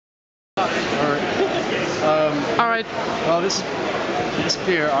All right. Well, this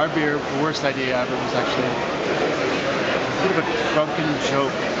beer, our beer, Wurst Idea Ever, was actually a bit of a drunken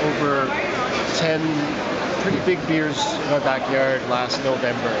joke over 10 pretty big beers in our backyard last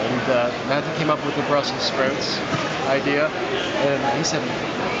November. And Matthew came up with the Brussel Sprouts idea, and he said,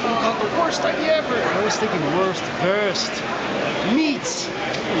 "Oh, called the Wurst Idea Ever." And I was thinking Wurst Meat.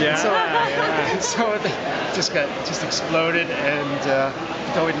 Yeah. So it just exploded, and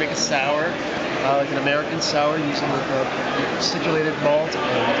we thought we'd make a sour, like an American sour using acidulated malt,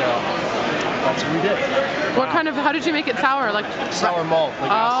 and that's what we did. What kind of? How did you make it sour? Like sour malt.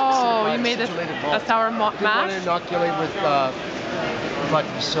 Like you made a sour malt Didn't want to mash. inoculate with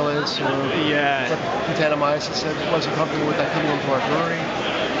lactobacillus or Contaminamyces. It wasn't comfortable with that coming into our brewery.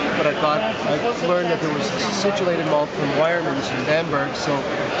 But I thought I learned that there was acidulated malt from Weiermann's in Bamberg, so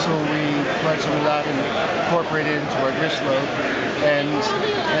we collected some of that and incorporated it into our dish load,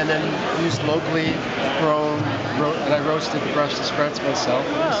 and then used locally grown, and I roasted the Brussels sprouts myself.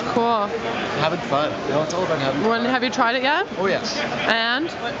 Cool. Having fun. You know, it's all about having fun. Have you tried it yet? Oh yes. And?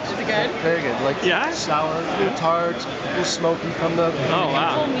 Is it good? Very good. Like sour, a little tart, a little smoky from the. Oh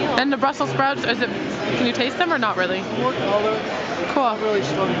wow. And the Brussels sprouts, can you taste them or not really? More color. Cool. Not really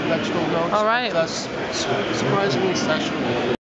strong vegetable notes. All right. That's surprisingly sessionable.